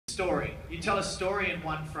story. You tell a story in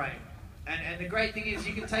one frame. And the great thing is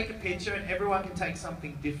you can take a picture and everyone can take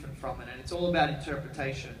something different from it, and it's all about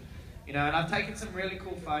interpretation. You know, and I've taken some really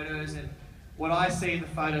cool photos, and what I see in the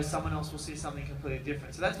photos, someone else will see something completely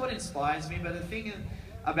different. So that's what inspires me. But the thing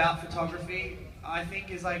about photography, I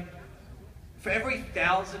think, is like, for every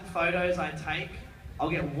 1,000 photos I take,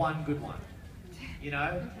 I'll get one good one, you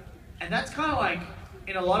know? And that's kind of like,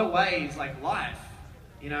 in a lot of ways, like life,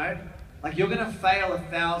 you know? Like, you're gonna fail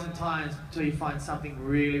 1,000 times until you find something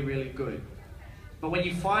really, really good. But when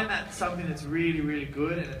you find that something that's really, really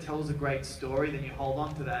good and it tells a great story, then you hold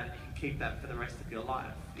on to that and you can keep that for the rest of your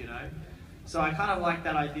life, you know? So I kind of like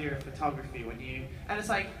that idea of photography and it's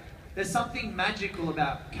like, there's something magical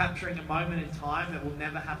about capturing a moment in time that will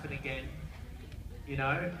never happen again. You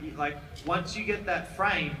know, like, once you get that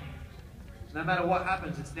frame, no matter what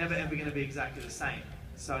happens, it's never ever going to be exactly the same.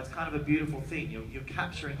 So it's kind of a beautiful thing. You're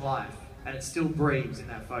capturing life, and it still breathes in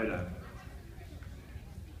that photo.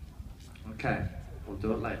 Okay, we'll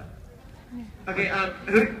do it later. Okay,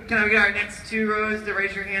 can we get our next 2 rows to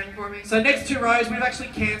raise your hand for me? So next 2 rows, we've actually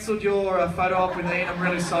cancelled your photo op with Ian. I'm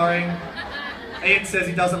really sorry. Ian says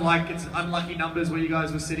he doesn't like it's unlucky numbers where you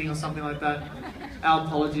guys were sitting or something like that. Our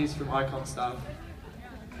apologies from Icon staff.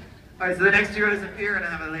 Alright, so the next 2 rows up here, and I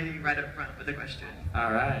have a lady right up front with a question.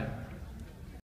 Alright.